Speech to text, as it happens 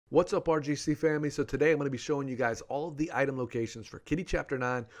What's up, RGC family? So today I'm going to be showing you guys all of the item locations for Kitty Chapter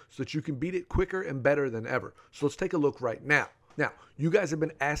 9 so that you can beat it quicker and better than ever. So let's take a look right now. Now, you guys have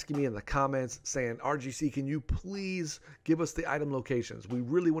been asking me in the comments saying, RGC, can you please give us the item locations? We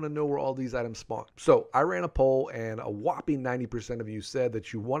really want to know where all these items spawn. So I ran a poll and a whopping 90% of you said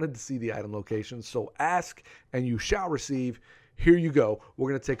that you wanted to see the item locations. So ask and you shall receive. Here you go.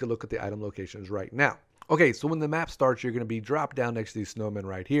 We're going to take a look at the item locations right now. Okay, so when the map starts, you're going to be dropped down next to these snowmen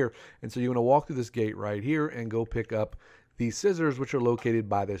right here. And so you're going to walk through this gate right here and go pick up these scissors, which are located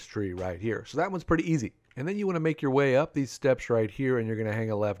by this tree right here. So that one's pretty easy. And then you want to make your way up these steps right here, and you're going to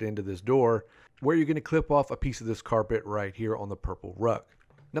hang a left into this door where you're going to clip off a piece of this carpet right here on the purple rug.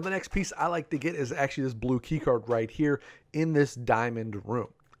 Now, the next piece I like to get is actually this blue key card right here in this diamond room.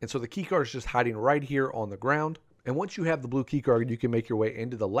 And so the key card is just hiding right here on the ground. And once you have the blue key card, you can make your way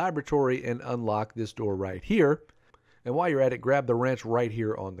into the laboratory and unlock this door right here. And while you're at it, grab the wrench right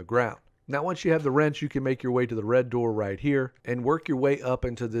here on the ground. Now, once you have the wrench, you can make your way to the red door right here and work your way up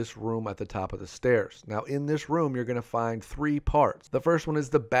into this room at the top of the stairs. Now, in this room, you're going to find three parts. The first one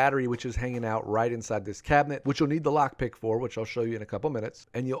is the battery, which is hanging out right inside this cabinet, which you'll need the lockpick for, which I'll show you in a couple minutes.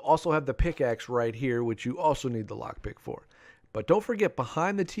 And you'll also have the pickaxe right here, which you also need the lockpick for. But don't forget,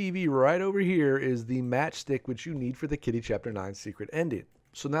 behind the TV right over here is the matchstick, which you need for the Kitty Chapter 9 secret ending.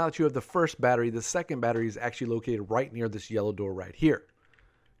 So now that you have the first battery, the second battery is actually located right near this yellow door right here.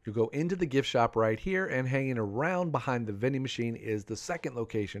 You go into the gift shop right here, and hanging around behind the vending machine is the second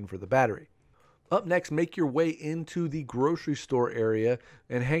location for the battery. Up next, make your way into the grocery store area,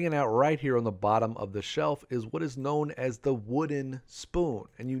 and hanging out right here on the bottom of the shelf is what is known as the wooden spoon.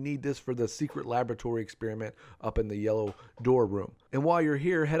 And you need this for the secret laboratory experiment up in the yellow door room. And while you're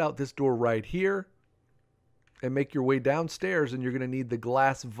here, head out this door right here and make your way downstairs, and you're going to need the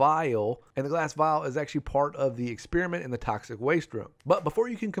glass vial. And the glass vial is actually part of the experiment in the toxic waste room. But before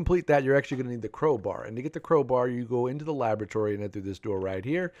you can complete that, you're actually going to need the crowbar. And to get the crowbar, you go into the laboratory and then through this door right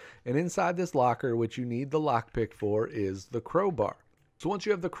here. And inside this locker, which you need the lockpick for, is the crowbar. So once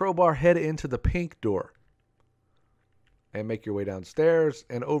you have the crowbar, head into the pink door and make your way downstairs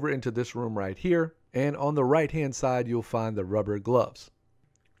and over into this room right here. And on the right-hand side, you'll find the rubber gloves.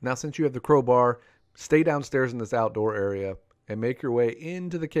 Now, since you have the crowbar, stay downstairs in this outdoor area and make your way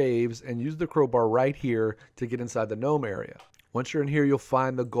into the caves and use the crowbar right here to get inside the gnome area. Once you're in here, you'll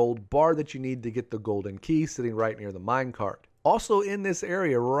find the gold bar that you need to get the golden key sitting right near the minecart. Also in this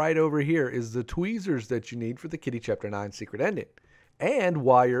area right over here is the tweezers that you need for the Kitty Chapter 9 secret ending. And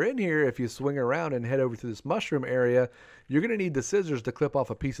while you're in here, if you swing around and head over to this mushroom area, you're going to need the scissors to clip off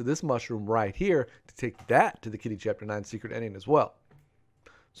a piece of this mushroom right here to take that to the Kitty Chapter 9 secret ending as well.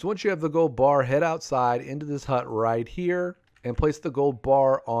 So once you have the gold bar, head outside into this hut right here and place the gold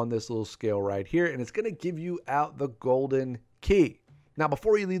bar on this little scale right here, and it's going to give you out the golden key. Now,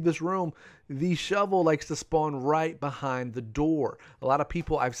 before you leave this room, the shovel likes to spawn right behind the door. A lot of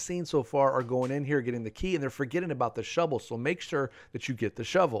people I've seen so far are going in here getting the key, and they're forgetting about the shovel, so make sure that you get the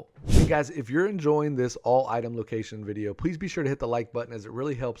shovel. And guys, if you're enjoying this all item location video, please be sure to hit the like button, as it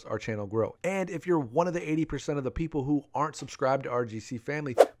really helps our channel grow. And if you're one of the 80% of the people who aren't subscribed to RGC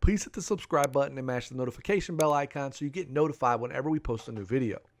Family, please hit the subscribe button and mash the notification bell icon so you get notified whenever we post a new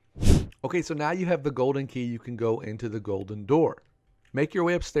video. Okay, so now you have the golden key, you can go into the golden door. Make your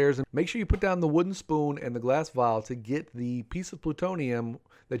way upstairs and make sure you put down the wooden spoon and the glass vial to get the piece of plutonium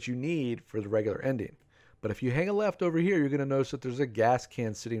that you need for the regular ending. But if you hang a left over here, you're going to notice that there's a gas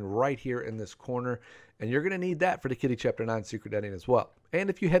can sitting right here in this corner, and you're going to need that for the Kitty Chapter 9 secret ending as well. And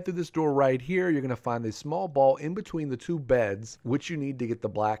if you head through this door right here, you're going to find this small ball in between the two beds, which you need to get the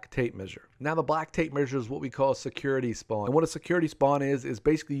black tape measure. Now, the black tape measure is what we call a security spawn. And what a security spawn is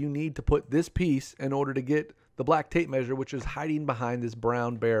basically you need to put this piece in order to get the black tape measure, which is hiding behind this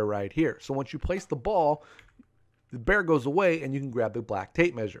brown bear right here. So once you place the ball, the bear goes away and you can grab the black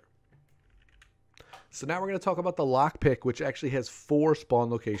tape measure. So now we're going to talk about the lockpick, which actually has 4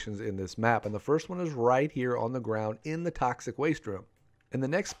 spawn locations in this map. And the first one is right here on the ground in the toxic waste room. And the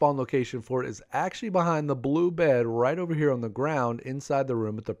next spawn location for it is actually behind the blue bed right over here on the ground inside the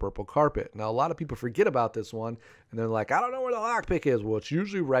room with the purple carpet. Now, a lot of people forget about this one and they're like, I don't know where the lockpick is. Well, it's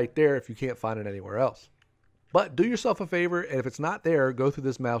usually right there if you can't find it anywhere else. But do yourself a favor, and if it's not there, go through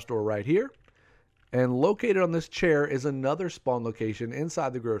this mouse door right here. And located on this chair is another spawn location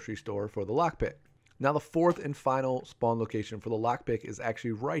inside the grocery store for the lockpick. Now, the fourth and final spawn location for the lockpick is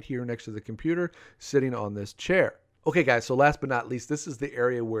actually right here next to the computer, sitting on this chair. Okay, guys, so last but not least, this is the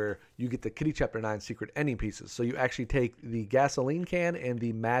area where you get the Kitty Chapter 9 secret ending pieces. So you actually take the gasoline can and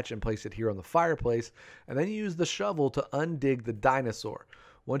the match and place it here on the fireplace, and then you use the shovel to undig the dinosaur.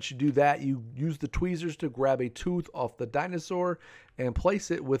 Once you do that, you use the tweezers to grab a tooth off the dinosaur and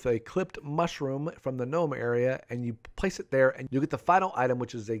place it with a clipped mushroom from the gnome area, and you place it there and you'll get the final item,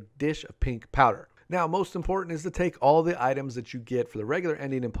 which is a dish of pink powder. Now, most important is to take all the items that you get for the regular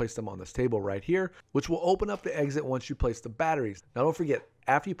ending and place them on this table right here, which will open up the exit once you place the batteries. Now, don't forget,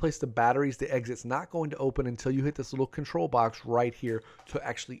 after you place the batteries, the exit's not going to open until you hit this little control box right here to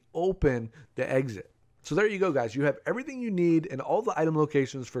actually open the exit. So there you go, guys. You have everything you need and all the item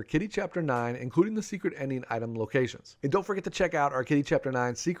locations for Kitty Chapter 9, including the secret ending item locations. And don't forget to check out our Kitty Chapter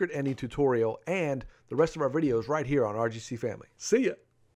 9 secret ending tutorial and the rest of our videos right here on RGC Family. See ya!